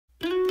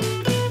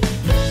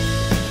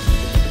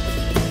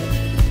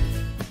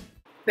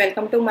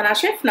Welcome to మన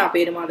chef నా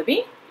పేరు మాధవి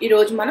ఈ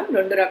రోజు మనం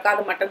రెండు రకాల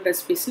మటన్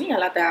రెసిపీస్ ని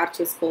ఎలా తయారు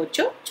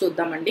చేసుకోవచ్చో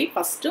చూద్దామండి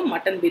ఫస్ట్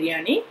మటన్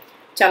బిర్యానీ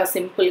చాలా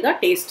సింపుల్ గా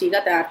టేస్టీగా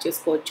తయారు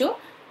చేసుకోవచ్చు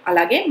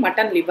అలాగే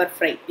మటన్ లివర్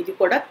ఫ్రై ఇది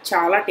కూడా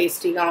చాలా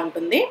టేస్టీగా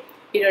ఉంటుంది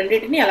ఈ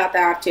రెండిటిని ఎలా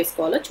తయారు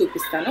చేసుకోవాలో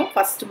చూపిస్తాను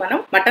ఫస్ట్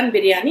మనం మటన్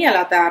బిర్యానీ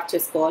ఎలా తయారు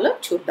చేసుకోవాలో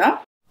చూద్దాం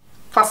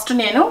ఫస్ట్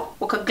నేను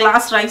ఒక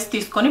గ్లాస్ రైస్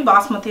తీసుకొని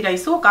బాస్మతి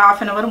రైస్ ఒక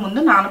హాఫ్ అన్ అవర్ ముందు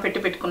నానబెట్టి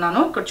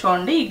పెట్టుకున్నాను ఇక్కడ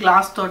చూడండి ఈ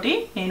గ్లాస్ తోటి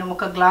నేను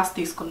ఒక గ్లాస్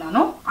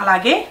తీసుకున్నాను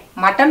అలాగే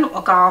మటన్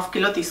ఒక హాఫ్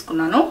కిలో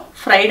తీసుకున్నాను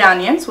ఫ్రైడ్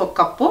ఆనియన్స్ ఒక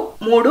కప్పు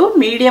 3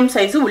 మీడియం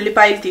సైజు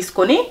ఉల్లిపాయలు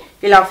తీసుకొని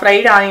ఇలా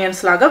ఫ్రైడ్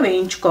ఆనియన్స్ లాగా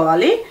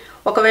వేయించుకోవాలి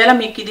ఒకవేళ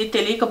మీకు ఇది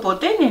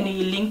తెలియకపోతే నేను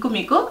ఈ లింక్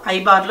మీకు ఐ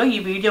బార్ లో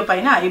ఈ వీడియో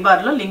పైన ఐ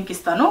బార్ లో లింక్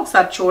ఇస్తాను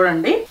ఒకసారి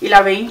చూడండి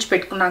ఇలా వేయించి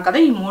పెట్టుకున్నాం కదా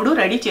ఈ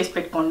 3 రెడీ చేసి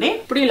పెట్టుకోండి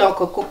ఇప్పుడు ఇలా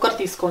ఒక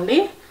కుక్కర్ తీసుకోండి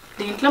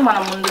దీంట్లో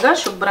మనం ముందుగా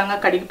శుభ్రంగా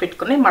కడిగి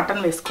పెట్టుకొని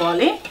మటన్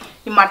వేసుకోవాలి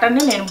ఈ మటన్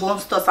ని నేను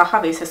బోన్స్ తో సహా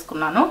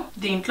వేసేసుకున్నాను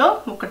దీంట్లో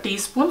ఒక టీ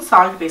స్పూన్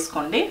సాల్ట్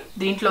వేసుకోండి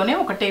దీంట్లోనే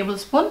ఒక టేబుల్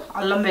స్పూన్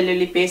అల్లం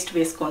వెల్లుల్లి పేస్ట్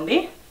వేసుకోండి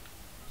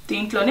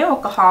దీంట్లోనే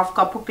ఒక హాఫ్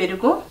కప్పు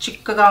పెరుగు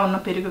చిక్కగా ఉన్న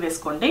పెరుగు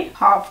వేసుకోండి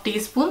హాఫ్ టీ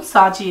స్పూన్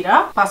సాజీరా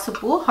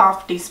పసుపు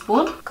హాఫ్ టీ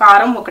స్పూన్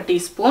కారం ఒక tea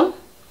spoon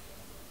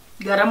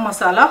garam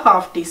masala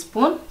half tea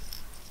spoon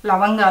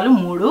లవంగాలు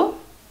 3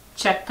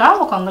 చెక్క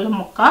ఒక అంగుళం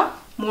ముక్క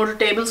 3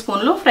 టేబుల్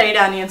స్పూన్లు ఫ్రైడ్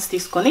ఆనియన్స్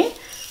తీసుకొని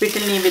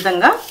వీటిని ఈ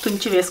విధంగా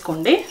తుంచి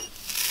వేసుకోండి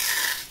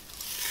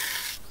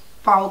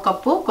పావు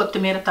కప్పు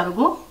కొత్తిమీర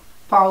తరుగు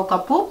పావు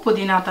కప్పు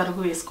పుదీనా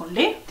తరుగు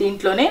వేసుకోండి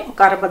దీంట్లోనే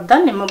ఒక అరబద్ద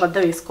నిమ్మబద్ద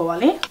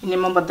వేసుకోవాలి ఈ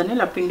నిమ్మబద్దని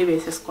ఇలా పిండి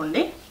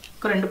వేసేసుకోండి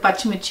ఒక 2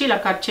 పచ్చిమిర్చి ఇలా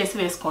కట్ చేసి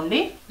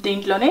వేసుకోండి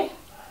దీంట్లోనే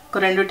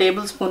ఒక 2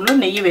 టేబుల్ స్పూన్లు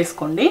నెయ్యి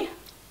వేసుకోండి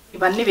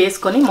ఇవన్నీ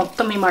వేసుకొని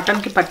మొత్తం ఈ మటన్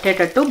కి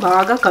పట్టేటట్టు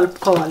బాగా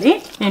కలుపుకోవాలి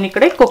నేను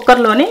ఇక్కడ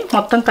కుక్కర్ లోనే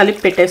మొత్తం కలిపి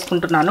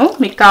పెట్టేసుకుంటున్నాను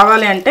మీకు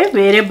కావాలి అంటే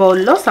వేరే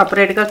బౌల్ లో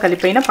సెపరేట్ గా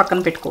కలిపైనా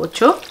పక్కన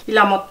పెట్టుకోవచ్చు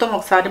ఇలా మొత్తం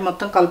ఒకసారి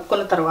మొత్తం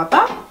కలుపుకున్న తర్వాత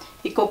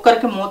ఈ కుక్కర్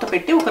కి మూత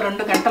పెట్టి ఒక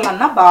 2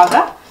 గంటలన్నా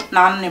బాగా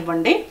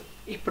నాననివ్వండి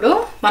ఇప్పుడు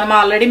మనం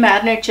ఆల్రెడీ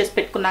మ్యారినేట్ చేసి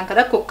పెట్టుకున్నాం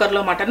కదా కుక్కర్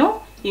లో మటన్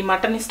ఈ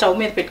మటన్ ని స్టవ్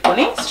మీద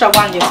పెట్టుకొని స్టవ్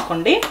ఆన్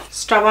చేసుకోండి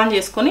స్టవ్ ఆన్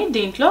చేసుకొని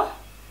దీంట్లో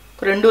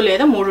 2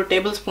 లేదా 3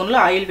 టేబుల్ స్పూన్లు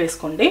ఆయిల్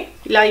వేసుకోండి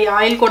ఇలా ఈ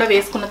ఆయిల్ కూడా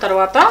వేసుకున్న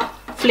తర్వాత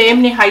ఫ్లేమ్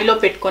ని హైలో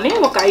పెట్టుకొని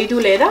ఒక 5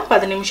 లేదా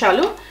 10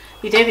 నిమిషాలు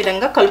ఇదే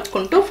విధంగా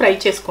కలుపుకుంటూ ఫ్రై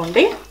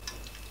చేసుకోండి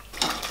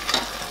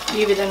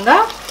ఈ విధంగా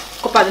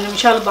ఒక 10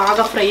 నిమిషాలు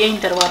బాగా ఫ్రై అయిన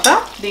తర్వాత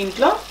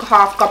దీంట్లో ఒక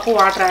హాఫ్ కప్పు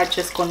వాటర్ యాడ్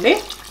చేసుకోండి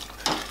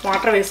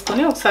వాటర్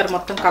వేసుకొని ఒకసారి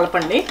మొత్తం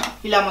కలపండి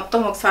ఇలా మొత్తం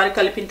ఒకసారి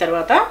కలిపిన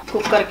తర్వాత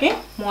కుక్కర్ కి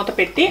మూత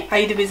పెట్టి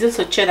 5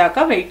 విజిల్స్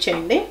వచ్చేదాకా వెయిట్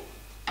చేయండి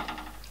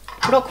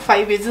ఇప్పుడు ఒక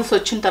 5 విజిల్స్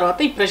వచ్చిన తర్వాత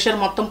ఈ ప్రెషర్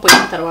మొత్తం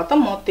పోయిన తర్వాత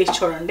మూత తీసి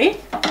చూడండి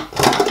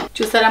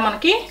చూసారా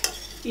మనకి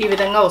ఈ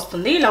విధంగా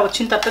వస్తుంది ఇలా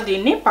వచ్చిన తర్వాత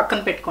దీన్ని పక్కన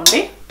పెట్టుకోండి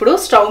ఇప్పుడు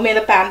స్టవ్ మీద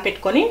ప్యాన్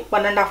పెట్టుకొని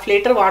 1.5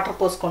 లీటర్ వాటర్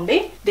పోసుకోండి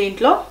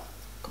దీంట్లో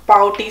ఒక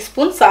పావు టీ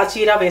స్పూన్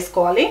సాజీరా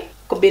వేసుకోవాలి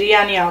ఒక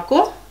బిర్యానీ ఆకు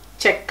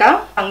చెక్క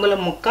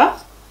అంగుళం ముక్క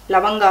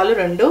లవంగాలు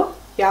 2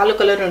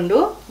 యాలకులు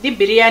 2 ఇది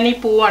బిర్యానీ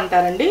పువ్వు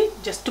అంటారండి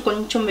జస్ట్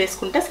కొంచెం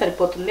వేసుకుంటే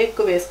సరిపోతుంది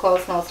ఎక్కువ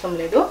వేసుకోవాల్సిన అవసరం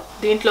లేదు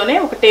దీంట్లోనే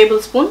ఒక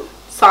టేబుల్ స్పూన్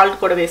సాల్ట్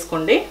కూడా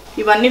వేసుకోండి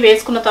ఇవన్నీ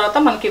వేసుకున్న తర్వాత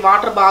మనకి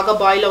వాటర్ బాగా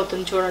బాయిల్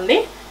అవుతుంది చూడండి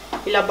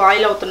ఇలా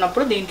బాయిల్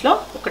అవుతున్నప్పుడు దీంట్లో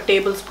ఒక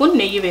టేబుల్ స్పూన్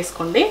నెయ్యి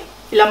వేసుకోండి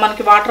ఇలా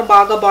మనకి వాటర్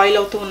బాగా బాయిల్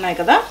అవుతూ ఉన్నాయి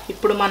కదా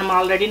ఇప్పుడు మనం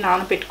ఆల్రెడీ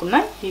నానబెట్టుకున్న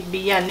ఈ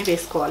బియ్యాన్ని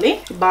వేసుకోవాలి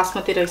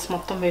బాస్మతి రైస్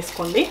మొత్తం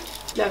వేసుకోండి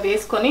ఇలా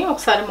వేసుకొని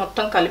ఒకసారి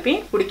మొత్తం కలిపి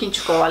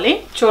ఉడికించుకోవాలి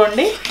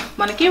చూడండి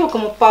మనకి ఒక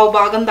 1/2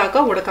 భాగం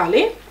దాకా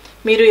ఉడకాలి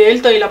మీరు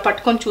ఏలుతో ఇలా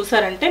పట్టుకొని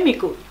చూసారంటే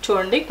మీకు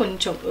చూడండి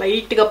కొంచెం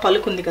లైట్గా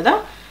పలుకుంది కదా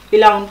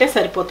ఇలా ఉంటే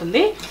సరిపోతుంది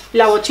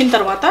ఇలా వచ్చిన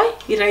తర్వాత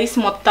ఈ రైస్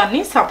మొత్తాన్ని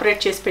సెపరేట్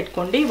చేసి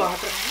పెట్టుకోండి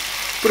వాటర్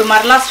ఇప్పుడు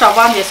మరలా స్టవ్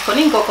ఆన్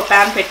చేసుకొని ఇంకొక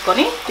ప్యాన్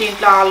పెట్టుకొని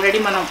దీంట్లో ఆల్రెడీ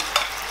మనం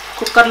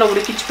కుక్కర్లో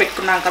ఉడికించి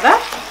పెట్టుకున్నాం కదా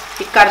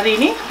ఈ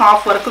కర్రీని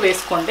హాఫ్ వరకు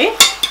వేసుకోండి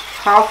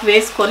హాఫ్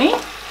వేసుకొని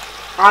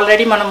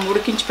ఆల్రెడీ మనం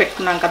ఉడికించి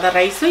పెట్టుకున్నాం కదా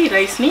రైస్ ఈ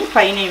రైస్ని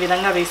పైన ఈ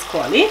విధంగా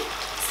వేసుకోవాలి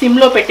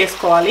సిమ్లో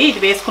పెట్టేసుకోవాలి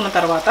ఇది వేసుకున్న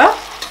తర్వాత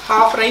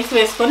హాఫ్ రైస్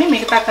వేసుకొని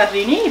మిగతా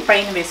కర్రీని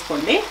పైన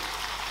వేసుకోండి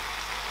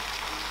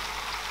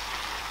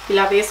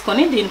ఇలా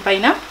వేసుకొని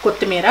దీనిపైన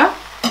కొత్తిమీర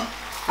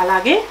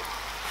అలాగే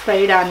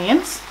ఫ్రైడ్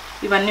ఆనియన్స్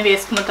ఇవన్నీ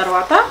వేసుకున్న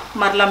తర్వాత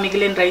మరలా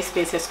మిగిలిన రైస్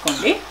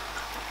వేసేసుకోండి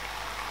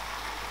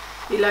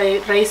ఇలా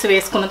రైస్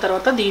వేసుకున్న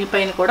తర్వాత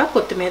దీనిపైన కూడా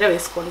కొత్తిమీర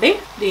వేసుకోండి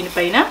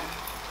దీనిపైన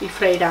ఈ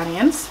ఫ్రైడ్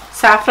ఆనియన్స్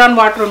సాఫ్రాన్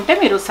వాటర్ ఉంటే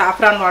మీరు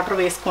సాఫ్రాన్ వాటర్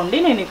వేసుకోండి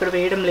నేను ఇక్కడ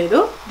వేయడం లేదు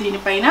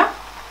దీనిపైన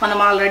మనం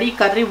ఆల్రెడీ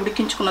కర్రీ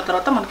ఉడికించుకున్న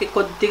తర్వాత మనకి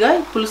కొద్దిగా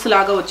పులుసు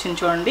లాగా వచ్చింది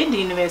చూడండి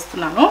దీన్ని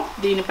వేస్తున్నాను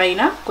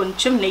దీనిపైన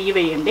కొంచెం నెయ్యి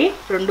వేయండి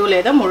 2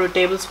 లేదా 3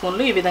 టేబుల్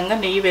స్పూన్లు ఈ విధంగా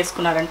నెయ్యి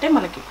వేసుకున్నారంటే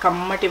మనకి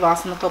కమ్మటి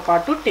వాసనతో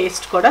పాటు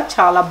టేస్ట్ కూడా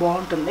చాలా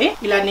బాగుంటుంది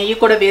ఇలా నెయ్యి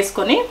కూడా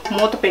వేసుకొని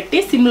మూత పెట్టి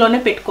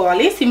సిమ్లోనే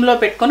పెట్టుకోవాలి సిమ్లో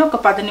పెట్టుకొని ఒక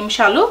 10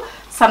 నిమిషాలు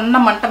సన్న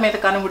మంట మీద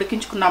కానీ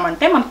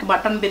ఉడికించుకున్నామంటే మనకి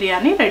మటన్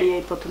బిర్యానీ రెడీ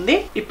అయిపోతుంది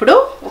ఇప్పుడు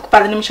ఒక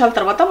 10 నిమిషాల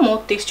తర్వాత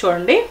మూత తీసి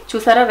చూడండి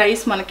చూసారా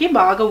రైస్ మనకి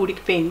బాగా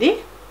ఉడికిపోయింది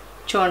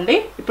చూడండి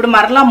ఇప్పుడు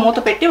మరలా మూత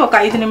పెట్టి ఒక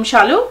 5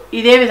 నిమిషాలు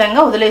ఇదే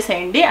విధంగా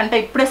వదిలేసేయండి. అంటే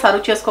ఇప్పుడే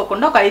సర్వ్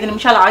చేసుకోకుండా ఒక 5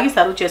 నిమిషాలు ఆగి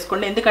సర్వ్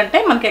చేసుకోండి. ఎందుకంటే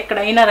మనకి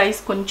ఎక్కడైనా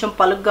రైస్ కొంచెం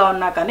పలుగ్గా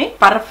ఉన్నా కానీ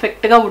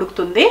పర్ఫెక్ట్ గా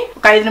ఉడుకుతుంది.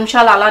 ఒక 5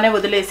 నిమిషాలు అలానే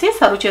వదిలేసి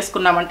సర్వ్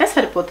చేసుకున్నామంటే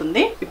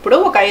సరిపోతుంది. ఇప్పుడు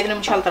ఒక 5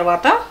 నిమిషాల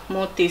తర్వాత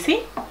మూత తీసి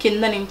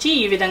కింద నుంచి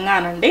ఈ విధంగా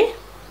అనండి.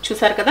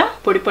 చూసారు కదా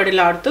పొడి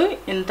పొడిలాడుతూ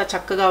ఎంత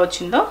చక్కగా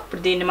వచ్చిందో.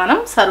 ఇప్పుడు దీన్ని మనం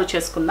సర్వ్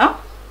చేసుకుందాం.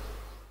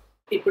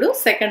 ఇప్పుడు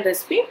second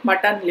recipe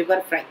mutton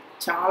liver fry.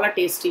 చాలా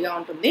టేస్టీగా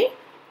ఉంటుంది.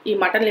 ఈ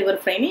మటన్ లివర్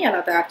ఫ్రైని ఎలా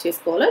తయారు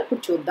చేసుకోవాలో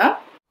ఇప్పుడు చూద్దాం.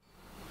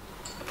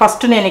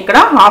 ఫస్ట్ నేను ఇక్కడ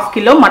 1/2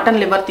 కిలో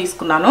మటన్ లివర్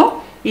తీసుకున్నాను.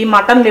 ఈ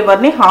మటన్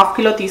లివర్ని 1/2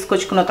 కిలో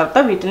తీసుకొచ్చుకున్న తర్వాత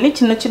వీటిని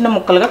చిన్న చిన్న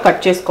ముక్కలుగా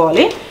కట్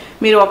చేసుకోవాలి.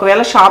 మీరు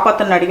ఒకవేళ షాప్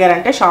అతన్ని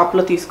అడిగారంటే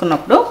షాప్లో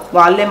తీసుకున్నప్పుడు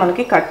వాళ్ళే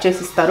మనకి కట్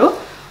చేసి ఇస్తారు.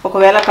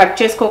 ఒకవేళ కట్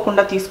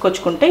చేసుకోకుండా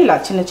తీసుకొచ్చుకుంటే ఇలా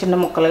చిన్న చిన్న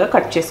ముక్కలుగా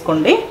కట్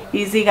చేసుకోండి.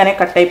 ఈజీగానే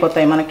కట్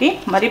అయిపోతాయి మనకి.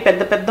 మరి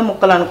పెద్ద పెద్ద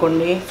ముక్కలు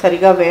అనుకోండి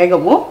సరిగా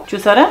వేగవు.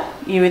 చూసారా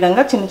ఈ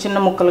విధంగా చిన్న చిన్న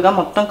ముక్కలుగా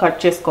మొత్తం కట్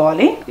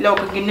చేసుకోవాలి. ఇలా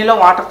ఒక గిన్నెలో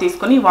వాటర్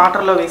తీసుకొని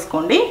వాటర్లో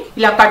వేసుకోండి.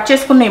 ఇలా కట్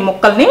చేసుకున్న ఈ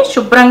ముక్కల్ని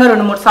శుభ్రంగా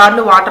 2-3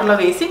 సార్లు వాటర్లో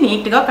వేసి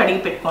నీట్గా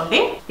కడిగి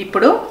పెట్టుకోండి.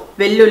 ఇప్పుడు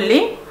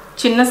వెల్లుల్లి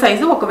చిన్న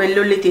సైజు ఒక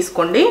వెల్లుల్లి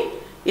తీసుకోండి.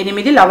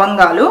 8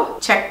 లవంగాలు,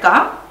 చెక్క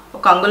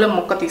ఒక అంగుళం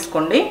ముక్క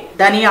తీసుకోండి.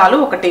 ధనియాలు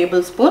 1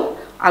 టేబుల్ స్పూన్,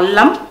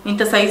 అల్లం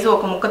ఇంత సైజు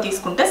ఒక ముక్క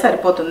తీసుకుంటే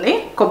సరిపోతుంది.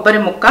 కొబ్బరి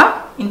ముక్క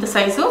ఇంత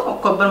సైజు ఒక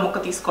కొబ్బరి ముక్క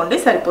తీసుకోండి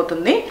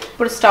సరిపోతుంది.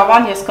 ఇప్పుడు స్టవ్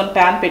ఆన్ చేసుకొని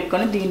ప్యాన్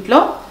పెట్టుకొని దీంట్లో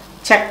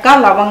చెక్క,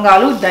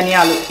 లవంగాలు,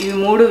 ధనియాలు ఇవి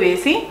 3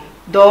 వేసి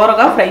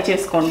దోరగా ఫ్రై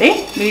చేసుకోండి.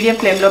 మీడియం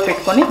ఫ్లేమ్లో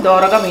పెట్టుకొని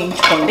దోరగా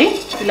వేయించుకోండి.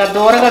 ఇలా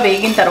దోరగా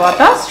వేగిన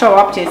తర్వాత స్టవ్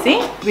ఆఫ్ చేసి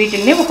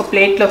వీటిని ఒక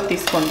ప్లేట్లోకి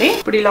తీసుకోండి.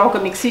 ఇప్పుడు ఇలా ఒక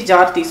మిక్సీ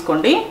జార్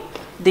తీసుకోండి.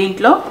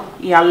 దీంట్లో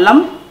ఈ అల్లం,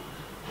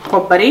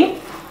 కొబ్బరి,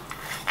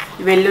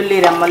 వెల్లుల్లి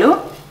రెమ్మలు,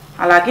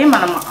 అలాగే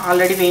మనం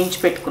ఆల్రెడీ వేయించి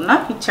పెట్టుకున్న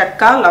ఈ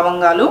చెక్క,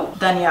 లవంగాలు,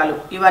 ధనియాలు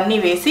ఇవన్నీ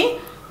వేసి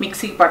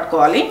మిక్సీకి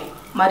పట్టుకోవాలి.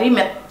 మరి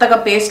మెత్తగా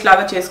పేస్ట్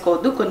లాగా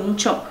చేసుకోవద్దు.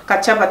 కొంచెం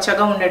కచ్చా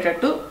పచ్చగా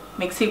ఉండేటట్టు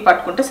మిక్సీకి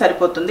పట్టుకుంటే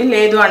సరిపోతుంది.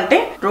 లేదు అంటే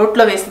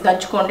రోట్లో వేసి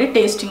దంచుకోండి.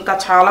 టేస్ట్ ఇంకా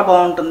చాలా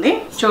బాగుంటుంది.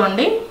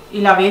 చూడండి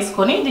ఇలా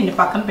వేసుకొని దీన్ని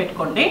పక్కన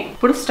పెట్టుకోండి.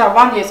 ఇప్పుడు స్టవ్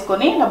ఆన్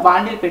చేసుకొని ఇలా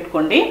బాండిల్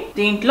పెట్టుకోండి.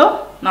 దీంట్లో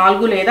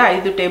 4 లేదా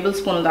 5 టేబుల్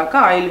స్పూన్ల దాకా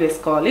ఆయిల్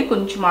వేసుకోవాలి.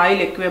 కొంచెం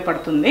ఆయిల్ ఎక్కువే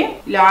పడుతుంది.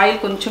 ఇలా ఆయిల్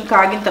కొంచెం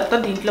కాగిన తర్వాత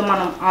దీంట్లో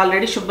మనం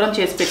ఆల్రెడీ శుభ్రం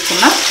చేసి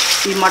పెట్టుకున్న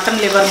ఈ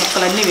మటన్ లివర్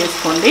ముక్కలన్నీ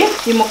వేసుకోండి.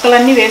 ఈ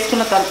ముక్కలన్నీ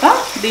వేసుకున్న తర్వాత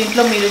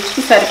దీంట్లో మీ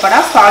రుచికి సరిపడా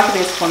సాల్ట్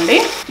వేసుకోండి.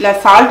 ఇలా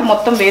సాల్ట్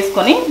మొత్తం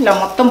వేసుకొని ఇలా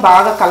మొత్తం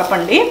బాగా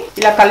కలపండి.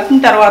 ఇలా కలిపిన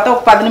తర్వాత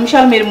ఒక 10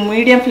 నిమిషాలు మీరు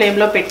మీడియం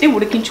ఫ్లేమ్లో పెట్టి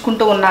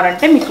ఉడికించుకుంటూ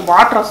ఉన్నారంటే మీకు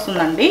వాటర్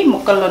వస్తుందండి.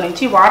 ముక్కల్లో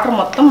నుంచి వాటర్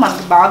మొత్తం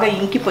మనకి బాగా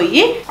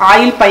ఇంకిపోయి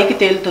ఆయిల్ పైకి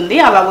తేలుతుంది.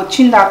 అలా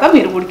వచ్చిన దాకా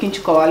మీరు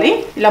ఉడికించుకోవాలి.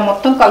 ఇలా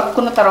మొత్తం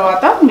కలుపుకున్న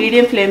తర్వాత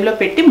మీడియం ఫ్లేమ్లో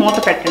పెట్టి మూత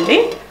పెట్టండి.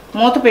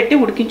 మూత పెట్టి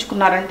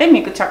ఉడికించుకున్నారంటే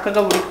మీకు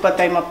చక్కగా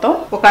ఉడికిపోతాయి మొత్తం.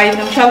 ఒక 5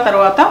 నిమిషాల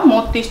తర్వాత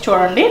మూత తీసి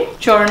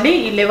చూడండి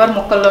ఈ లివర్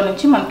ముక్కల్లో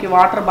నుంచి మనకి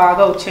వాటర్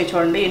బాగా వచ్చాయి.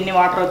 చూడండి ఎన్ని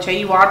వాటర్ వచ్చాయి.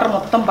 ఈ వాటర్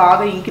మొత్తం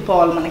బాగా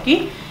ఇంకిపోవాలి. మనకి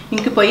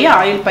ఇంకిపోయి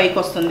ఆయిల్ పైకి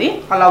వస్తుంది.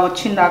 అలా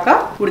వచ్చిన దాకా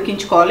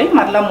ఉడికించుకోవాలి.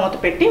 మరలా మూత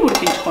పెట్టి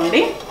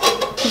ఉడికించుకోండి.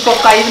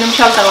 ఇంకొక 5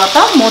 నిమిషాల తర్వాత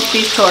మూత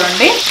తీసి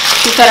చూడండి.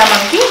 చూసారా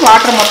మనకి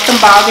వాటర్ మొత్తం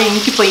బాగా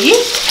ఇంకిపోయి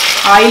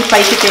ఆయిల్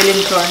పైకి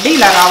తేలింది. చూడండి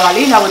ఇలా రావాలి.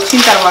 ఇలా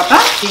వచ్చిన తర్వాత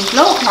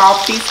దీంట్లో 1/2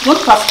 టీ స్పూన్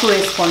పసుపు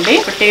వేసుకోండి.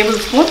 1 టేబుల్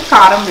స్పూన్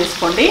కారం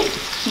వేసుకోండి.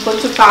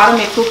 ఇంకొంచెం కారం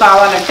ఎక్కువ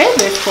కావాలంటే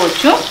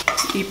వేసుకోవచ్చు.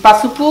 ఈ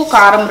పసుపు,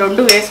 కారం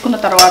 2 వేసుకున్న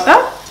తర్వాత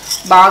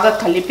బాగా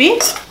కలిపి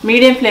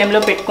మీడియం ఫ్లేమ్లో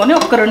పెట్టుకొని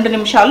ఒక 2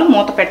 నిమిషాలు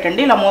మూత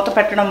పెట్టండి. ఇలా మూత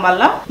పెట్టడం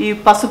వల్ల ఈ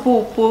పసుపు,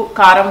 ఉప్పు,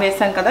 కారం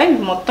వేసాం కదా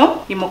ఇవి మొత్తం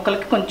ఈ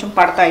ముక్కలకి కొంచెం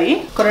పడతాయి.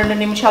 ఒక 2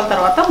 నిమిషాల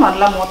తర్వాత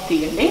మరలా మూత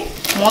తీయండి.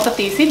 మూత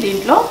తీసి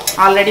దీంట్లో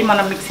ఆల్రెడీ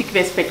మనం మిక్సీకి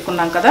వేసి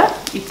పెట్టుకున్నాం కదా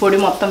ఈ పొడి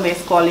మొత్తం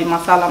వేసుకోవాలి.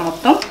 మసాలా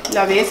మొత్తం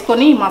ఇలా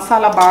వేసుకొని ఈ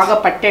మసాలా బాగా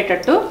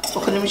పట్టేటట్టు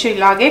 1 నిమిషం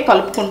ఇలాగే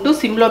కలుపుకుంటూ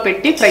సిమ్లో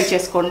పెట్టి ఫ్రై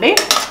చేసుకోండి.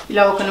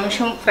 ఇలా 1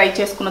 నిమిషం ఫ్రై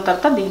చేసుకున్న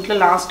తర్వాత దీంట్లో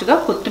లాస్ట్గా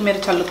కొత్తిమీర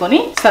చల్లుకొని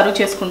సర్వ్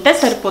చేసుకుంటే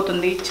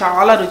సరిపోతుంది.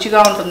 చాలా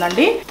రుచిగా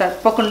ఉంటుందండి.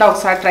 తప్పకుండా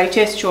ఒకసారి ట్రై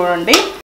చేసి చూడండి.